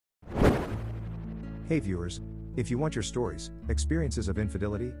Hey viewers, if you want your stories, experiences of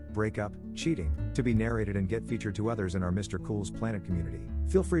infidelity, breakup, cheating, to be narrated and get featured to others in our Mr. Cool's Planet community,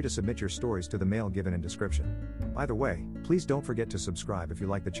 feel free to submit your stories to the mail given in description. Either way, please don't forget to subscribe if you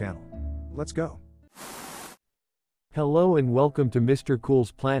like the channel. Let's go. Hello and welcome to Mr.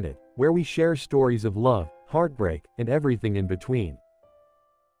 Cool's Planet, where we share stories of love, heartbreak, and everything in between.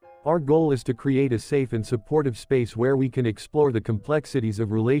 Our goal is to create a safe and supportive space where we can explore the complexities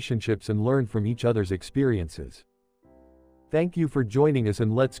of relationships and learn from each other's experiences. Thank you for joining us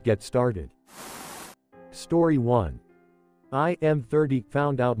and let's get started. Story 1. I am 30,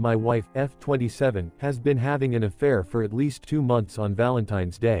 found out my wife, F27, has been having an affair for at least 2 months on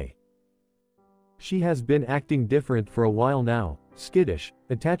Valentine's Day. She has been acting different for a while now, skittish,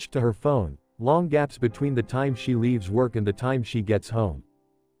 attached to her phone, long gaps between the time she leaves work and the time she gets home.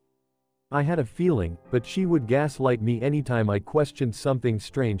 I had a feeling, but she would gaslight me anytime I questioned something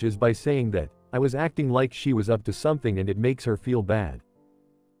strange as by saying that I was acting like she was up to something and it makes her feel bad.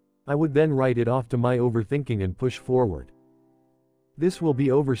 I would then write it off to my overthinking and push forward. This will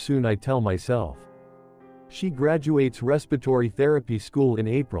be over soon, I tell myself. She graduates respiratory therapy school in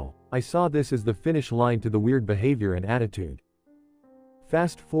April. I saw this as the finish line to the weird behavior and attitude.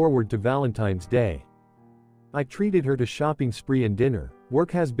 Fast forward to Valentine's Day. I treated her to shopping spree and dinner.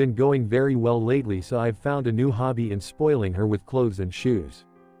 Work has been going very well lately, so I've found a new hobby in spoiling her with clothes and shoes.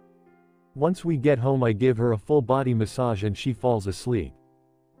 Once we get home, I give her a full body massage and she falls asleep.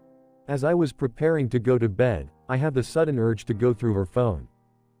 As I was preparing to go to bed, I have the sudden urge to go through her phone.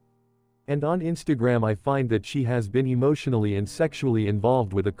 And on Instagram I find that she has been emotionally and sexually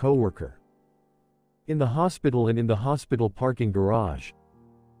involved with a coworker. In the hospital and in the hospital parking garage.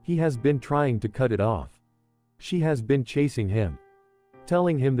 He has been trying to cut it off. She has been chasing him,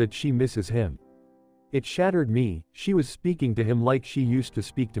 telling him that she misses him. It shattered me. She was speaking to him like she used to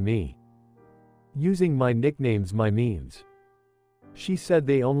speak to me, using my nicknames, my memes. She said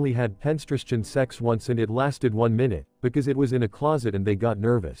they only had penetrative sex once and it lasted 1 minute, because it was in a closet and they got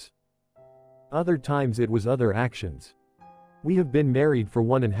nervous. Other times it was other actions. We have been married for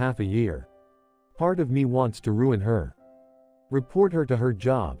 1.5 years. Part of me wants to ruin her. Report her to her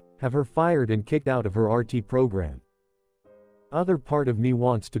job, have her fired and kicked out of her RT program. Other part of me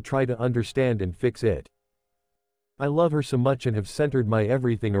wants to try to understand and fix it. I love her so much and have centered my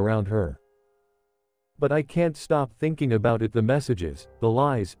everything around her. But I can't stop thinking about it, the messages, the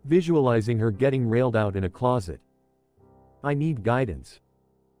lies, visualizing her getting railed out in a closet. I need guidance.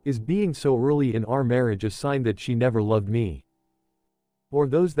 Is being so early in our marriage a sign that she never loved me? Or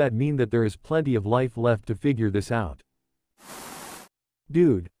those that mean that there is plenty of life left to figure this out?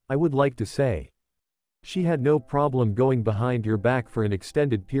 Dude, I would like to say. She had no problem going behind your back for an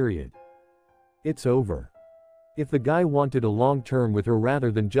extended period. It's over. If the guy wanted a long term with her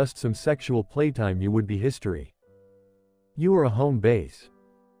rather than just some sexual playtime, you would be history. You are a home base.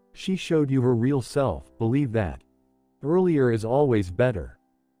 She showed you her real self, believe that. Earlier is always better.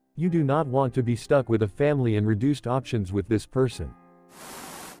 You do not want to be stuck with a family and reduced options with this person.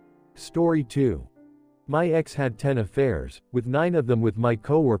 Story 2. My ex had 10 affairs, with 9 of them with my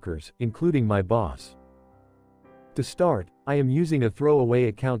coworkers, including my boss. To start, I am using a throwaway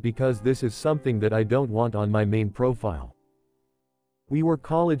account because this is something that I don't want on my main profile. We were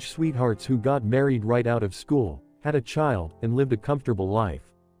college sweethearts who got married right out of school, had a child, and lived a comfortable life.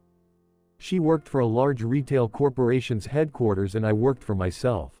 She worked for a large retail corporation's headquarters and I worked for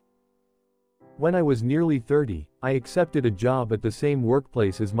myself. When I was nearly 30, I accepted a job at the same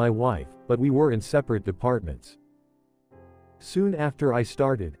workplace as my wife, but we were in separate departments. Soon after I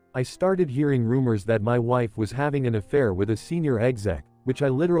started hearing rumors that my wife was having an affair with a senior exec, which I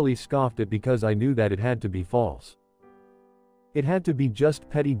literally scoffed at because I knew that it had to be false. It had to be just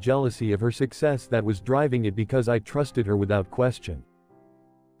petty jealousy of her success that was driving it because I trusted her without question.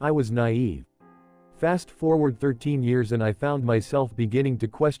 I was naive. Fast forward 13 years and I found myself beginning to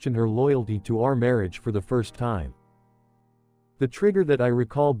question her loyalty to our marriage for the first time. The trigger that I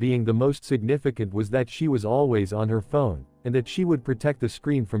recall being the most significant was that she was always on her phone, and that she would protect the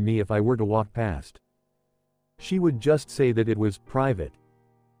screen from me if I were to walk past. She would just say that it was private.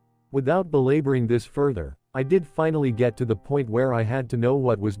 Without belaboring this further, I did finally get to the point where I had to know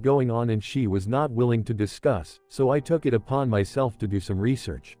what was going on and she was not willing to discuss, so I took it upon myself to do some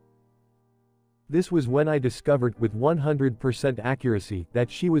research. This was when I discovered with 100% accuracy that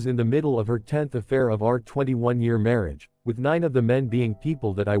she was in the middle of her 10th affair of our 21-year marriage, with 9 of the men being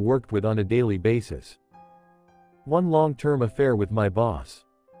people that I worked with on a daily basis. One long-term affair with my boss.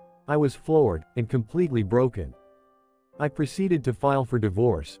 I was floored and completely broken. I proceeded to file for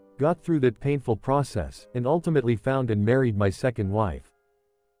divorce, got through that painful process, and ultimately found and married my second wife.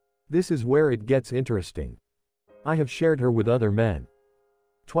 This is where it gets interesting. I have shared her with other men.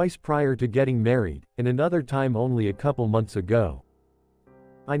 Twice prior to getting married, and another time only a couple months ago.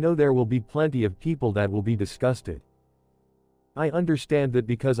 I know there will be plenty of people that will be disgusted. I understand that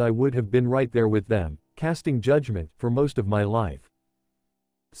because I would have been right there with them, casting judgment, for most of my life.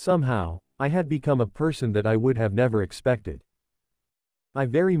 Somehow, I had become a person that I would have never expected. I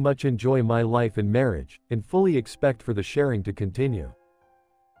very much enjoy my life and marriage, and fully expect for the sharing to continue.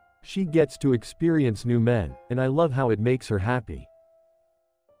 She gets to experience new men, and I love how it makes her happy.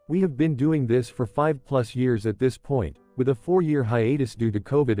 We have been doing this for 5+ years at this point, with a 4-year hiatus due to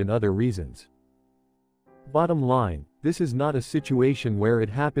COVID and other reasons. Bottom line, this is not a situation where it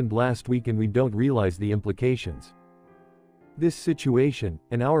happened last week and we don't realize the implications. This situation,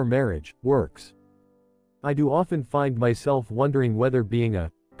 and our marriage, works. I do often find myself wondering whether being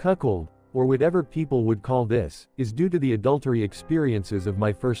a cuckold, or whatever people would call this, is due to the adultery experiences of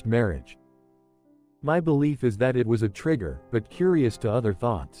my first marriage. My belief is that it was a trigger, but curious to other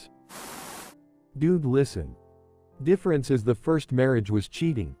thoughts. Dude, listen. Difference is the first marriage was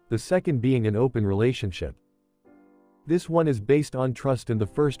cheating, the second being an open relationship. This one is based on trust and the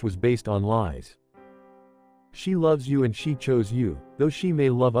first was based on lies. She loves you and she chose you, though she may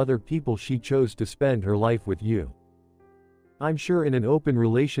love other people, she chose to spend her life with you. I'm sure in an open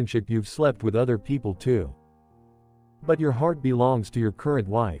relationship you've slept with other people too. But your heart belongs to your current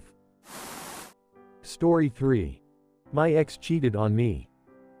wife. Story 3. My ex cheated on me.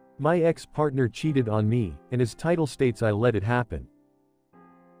 My ex-partner cheated on me, and as title states, I let it happen.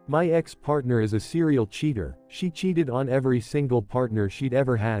 My ex-partner is a serial cheater. She cheated on every single partner she'd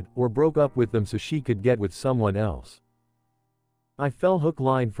ever had, or broke up with them so she could get with someone else. I fell hook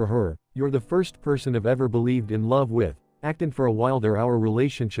line for her. You're the first person I've ever believed in love with. Acting for a while there, our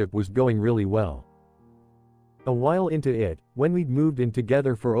relationship was going really well. A while into it, when we'd moved in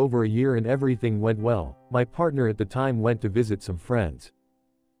together for over a year and everything went well, my partner at the time went to visit some friends.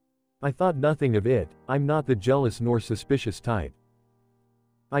 I thought nothing of it. I'm not the jealous nor suspicious type.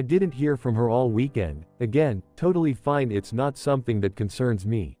 I didn't hear from her all weekend. Again, totally fine, it's not something that concerns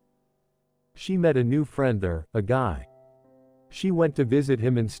me. She met a new friend there, a guy. She went to visit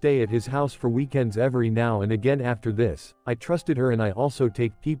him and stay at his house for weekends every now and again. After this, I trusted her, and I also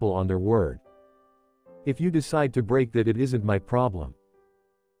take people on their word. If you decide to break that, it isn't my problem.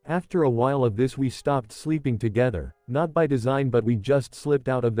 After a while of this, we stopped sleeping together, not by design, but we just slipped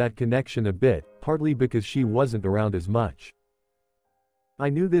out of that connection a bit, partly because she wasn't around as much. I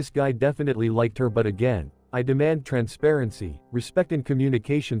knew this guy definitely liked her, but again, I demand transparency, respect and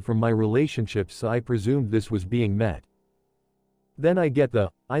communication from my relationships, so I presumed this was being met. Then I get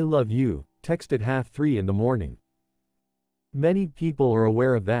the, "I love you," text at 3:30 in the morning. Many people are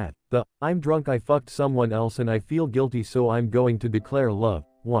aware of that, the, "I'm drunk, I fucked someone else and I feel guilty so I'm going to declare love,"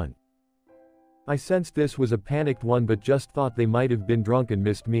 one. I sensed this was a panicked one, but just thought they might have been drunk and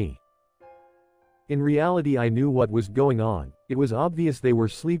missed me. In reality, I knew what was going on. It was obvious they were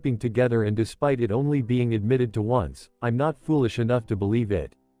sleeping together, and despite it only being admitted to once, I'm not foolish enough to believe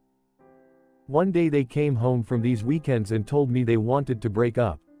it. One day they came home from these weekends and told me they wanted to break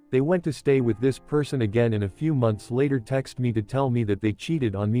up. They went to stay with this person again, and a few months later text me to tell me that they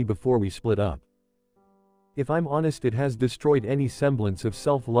cheated on me before we split up. If I'm honest, it has destroyed any semblance of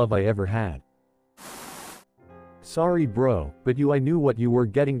self-love I ever had. Sorry bro, but I knew what you were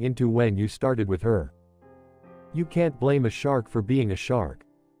getting into when you started with her. You can't blame a shark for being a shark.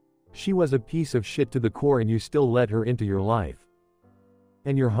 She was a piece of shit to the core and you still let her into your life.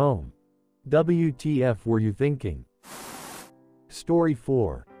 And your home. WTF were you thinking? Story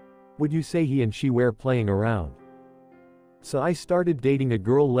 4. Would you say he and she were playing around? So I started dating a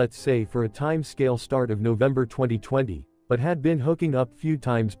girl, let's say for a time scale start of November 2020, but had been hooking up few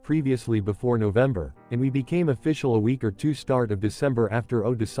times previously before November, and we became official a week or two start of December after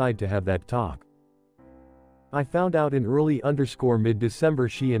decide to have that talk. I found out in early mid-December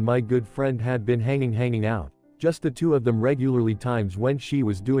she and my good friend had been hanging out, just the two of them regularly times when she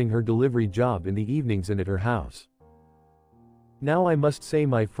was doing her delivery job in the evenings and at her house. Now I must say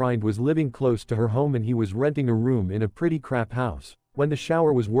my friend was living close to her home and he was renting a room in a pretty crap house. When the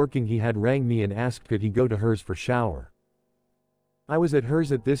shower was working he had rang me and asked could he go to hers for shower. I was at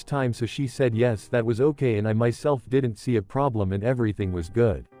hers at this time, so she said yes, that was okay, and I myself didn't see a problem and everything was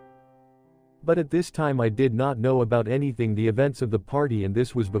good. But at this time I did not know about anything, the events of the party, and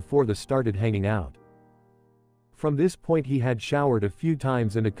this was before they started hanging out. From this point he had showered a few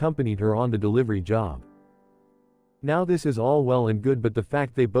times and accompanied her on the delivery job. Now this is all well and good, but the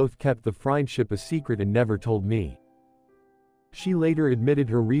fact they both kept the friendship a secret and never told me. She later admitted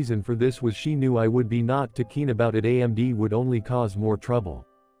her reason for this was she knew I would be not too keen about it, AMD would only cause more trouble.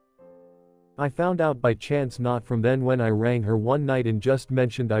 I found out by chance not from then when I rang her one night and just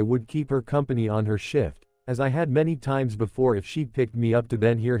mentioned I would keep her company on her shift, as I had many times before if she picked me up to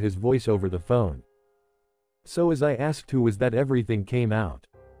then hear his voice over the phone. So as I asked who was that, everything came out.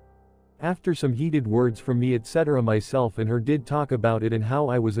 After some heated words from me etc., myself and her did talk about it and how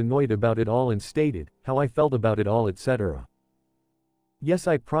I was annoyed about it all and stated how I felt about it all etc. Yes,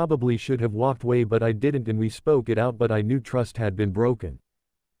 I probably should have walked away but I didn't and we spoke it out, but I knew trust had been broken.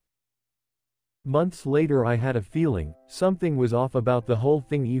 Months later I had a feeling something was off about the whole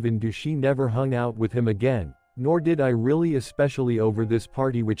thing, even though she never hung out with him again, nor did I really, especially over this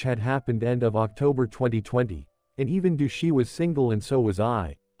party which had happened end of October 2020, and even though she was single and so was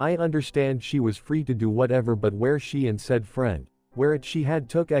I understand she was free to do whatever, but where she and said friend, where it she had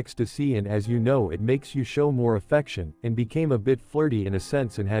took ecstasy and as you know it makes you show more affection, and became a bit flirty in a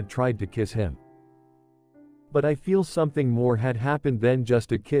sense and had tried to kiss him. But I feel something more had happened than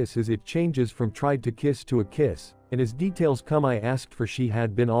just a kiss, as it changes from tried to kiss to a kiss, and as details come I asked for she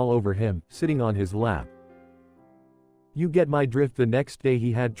had been all over him, sitting on his lap. You get my drift. The next day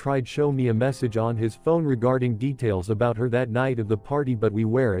he had tried show me a message on his phone regarding details about her that night of the party, but we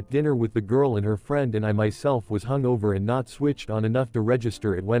were at dinner with the girl and her friend and I myself was hungover and not switched on enough to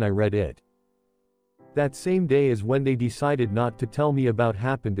register it when I read it. That same day is when they decided not to tell me about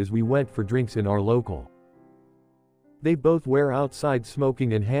happened, as we went for drinks in our local. They both were outside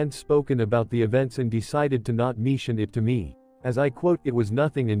smoking and had spoken about the events and decided to not mention it to me, as I quote, it was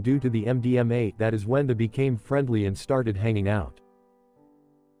nothing, and due to the MDMA that is when they became friendly and started hanging out.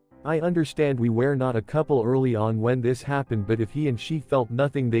 I understand we were not a couple early on when this happened, but if he and she felt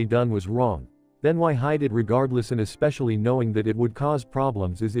nothing they done was wrong, then why hide it regardless, and especially knowing that it would cause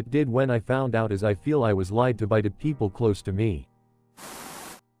problems as it did when I found out, as I feel I was lied to by the people close to me.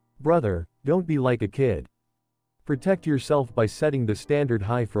 Brother, don't be like a kid. Protect yourself by setting the standard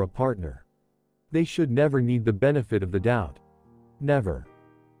high for a partner. They should never need the benefit of the doubt. Never.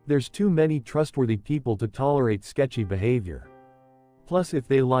 There's too many trustworthy people to tolerate sketchy behavior. Plus, if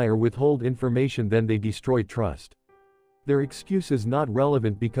they lie or withhold information, then they destroy trust. Their excuse is not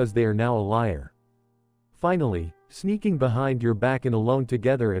relevant because they are now a liar. Finally, sneaking behind your back and alone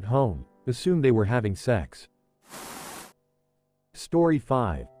together at home, assume they were having sex. Story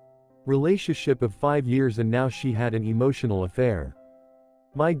 5. Relationship of 5 years and now she had an emotional affair.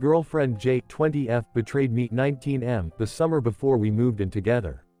 My girlfriend J, 20F, betrayed me 19M the summer before we moved in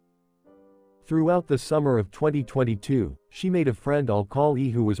together. Throughout the summer of 2022, she made a friend I'll call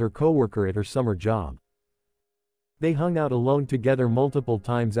E who was her coworker at her summer job. They hung out alone together multiple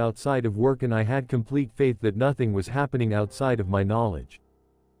times outside of work and I had complete faith that nothing was happening outside of my knowledge.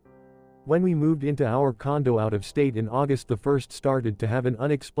 When we moved into our condo out of state in August, the first started to have an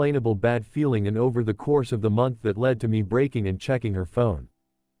unexplainable bad feeling, and over the course of the month that led to me breaking and checking her phone.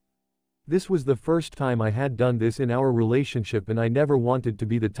 This was the first time I had done this in our relationship, and I never wanted to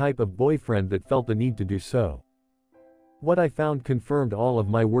be the type of boyfriend that felt the need to do so. What I found confirmed all of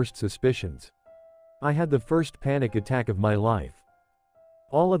my worst suspicions. I had the first panic attack of my life.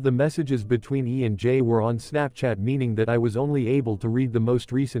 All of the messages between E and J were on Snapchat, meaning that I was only able to read the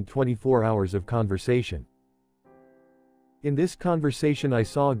most recent 24 hours of conversation. In this conversation I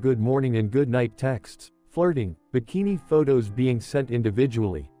saw good morning and good night texts, flirting, bikini photos being sent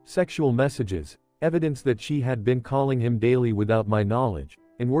individually, sexual messages, evidence that she had been calling him daily without my knowledge,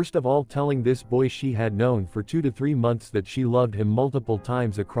 and worst of all, telling this boy she had known for 2 to 3 months that she loved him multiple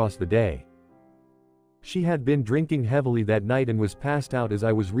times across the day. She had been drinking heavily that night and was passed out as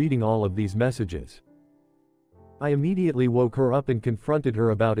I was reading all of these messages. I immediately woke her up and confronted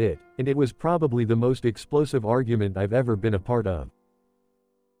her about it, and it was probably the most explosive argument I've ever been a part of.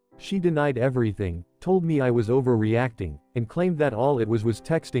 She denied everything, told me I was overreacting, and claimed that all it was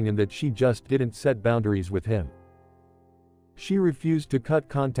texting and that she just didn't set boundaries with him. She refused to cut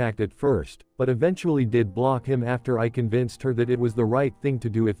contact at first, but eventually did block him after I convinced her that it was the right thing to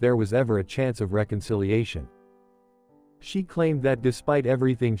do if there was ever a chance of reconciliation. She claimed that despite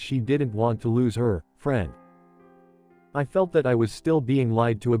everything she didn't want to lose her friend. I felt that I was still being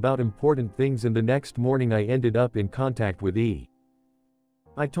lied to about important things, and the next morning I ended up in contact with E.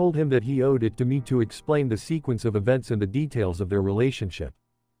 I told him that he owed it to me to explain the sequence of events and the details of their relationship.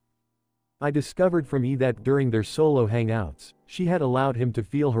 I discovered from E that during their solo hangouts, she had allowed him to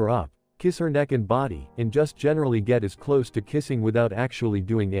feel her up, kiss her neck and body, and just generally get as close to kissing without actually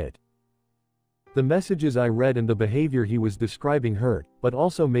doing it. The messages I read and the behavior he was describing hurt, but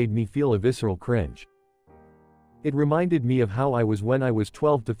also made me feel a visceral cringe. It reminded me of how I was when I was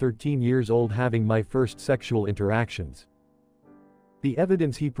 12 to 13 years old having my first sexual interactions. The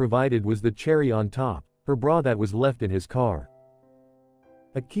evidence he provided was the cherry on top, her bra that was left in his car.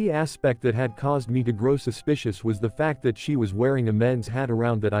 A key aspect that had caused me to grow suspicious was the fact that she was wearing a men's hat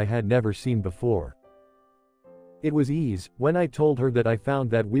around that I had never seen before. It was ease. When I told her that I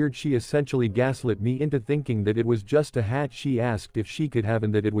found that weird, she essentially gaslit me into thinking that it was just a hat she asked if she could have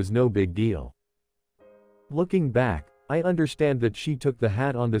and that it was no big deal. Looking back, I understand that she took the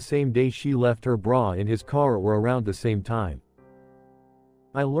hat on the same day she left her bra in his car or around the same time.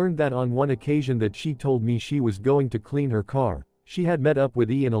 I learned that on one occasion that she told me she was going to clean her car, she had met up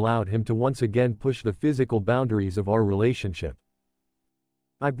with E and allowed him to once again push the physical boundaries of our relationship.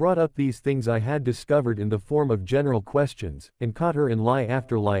 I brought up these things I had discovered in the form of general questions, and caught her in lie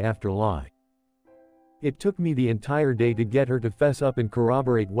after lie after lie. It took me the entire day to get her to fess up and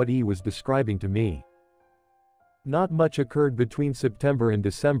corroborate what E was describing to me. Not much occurred between September and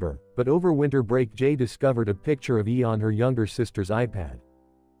December, but over winter break J discovered a picture of E on her younger sister's iPad.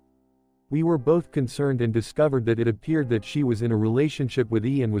 We were both concerned and discovered that it appeared that she was in a relationship with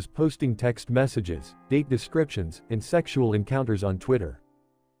E and was posting text messages, date descriptions, and sexual encounters on Twitter.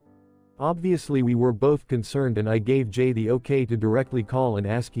 Obviously we were both concerned and I gave J the okay to directly call and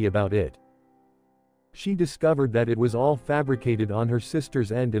ask E about it. She discovered that it was all fabricated on her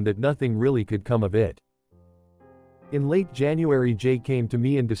sister's end and that nothing really could come of it. In late January J came to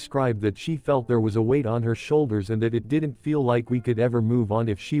me and described that she felt there was a weight on her shoulders and that it didn't feel like we could ever move on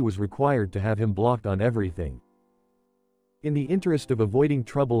if she was required to have him blocked on everything. In the interest of avoiding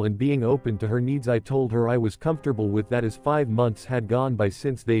trouble and being open to her needs, I told her I was comfortable with that as 5 months had gone by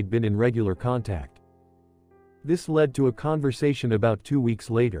since they'd been in regular contact. This led to a conversation about 2 weeks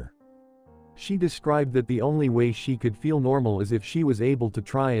later. She described that the only way she could feel normal is if she was able to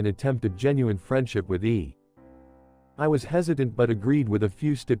try and attempt a genuine friendship with E. I was hesitant but agreed with a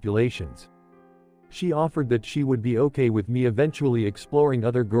few stipulations. She offered that she would be okay with me eventually exploring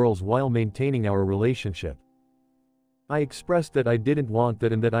other girls while maintaining our relationship. I expressed that I didn't want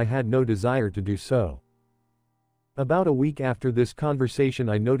that and that I had no desire to do so. About a week after this conversation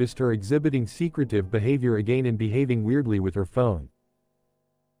I noticed her exhibiting secretive behavior again and behaving weirdly with her phone.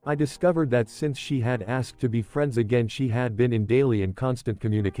 I discovered that since she had asked to be friends again she had been in daily and constant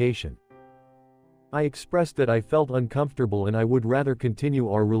communication. I expressed that I felt uncomfortable and I would rather continue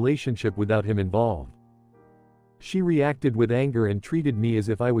our relationship without him involved. She reacted with anger and treated me as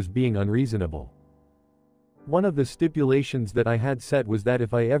if I was being unreasonable. One of the stipulations that I had set was that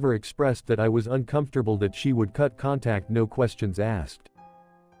if I ever expressed that I was uncomfortable that she would cut contact, no questions asked.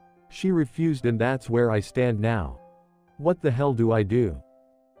 She refused and that's where I stand now. What the hell do I do?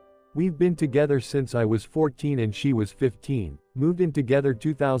 We've been together since I was 14 and she was 15, moved in together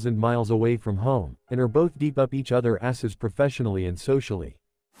 2,000 miles away from home, and are both deep up each other's asses professionally and socially.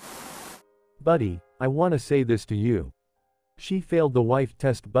 Buddy, I wanna say this to you. She failed the wife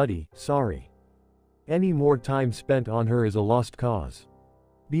test, buddy, sorry. Any more time spent on her is a lost cause.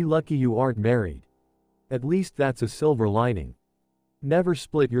 Be lucky you aren't married. At least that's a silver lining. Never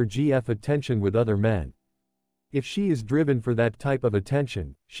split your GF attention with other men. If she is driven for that type of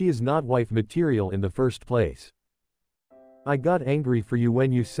attention, she is not wife material in the first place. I got angry for you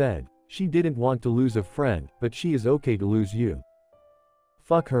when you said, she didn't want to lose a friend, but she is okay to lose you.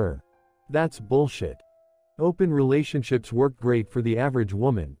 Fuck her. That's bullshit. Open relationships work great for the average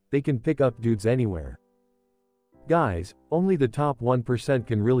woman, they can pick up dudes anywhere. Guys, only the top 1%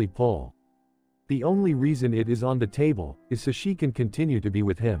 can really pull. The only reason it is on the table, is so she can continue to be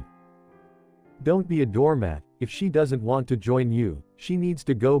with him. Don't be a doormat. If she doesn't want to join you, she needs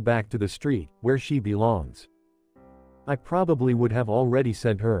to go back to the street, where she belongs. I probably would have already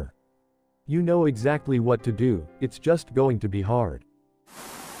sent her. You know exactly what to do, it's just going to be hard.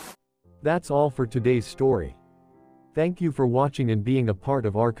 That's all for today's story. Thank you for watching and being a part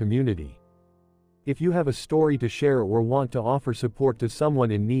of our community. If you have a story to share or want to offer support to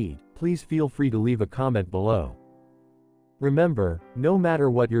someone in need, please feel free to leave a comment below. Remember, no matter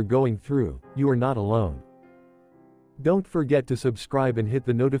what you're going through, you are not alone. Don't forget to subscribe and hit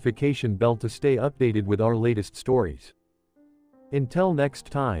the notification bell to stay updated with our latest stories. Until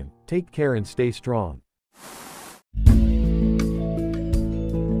next time, take care and stay strong.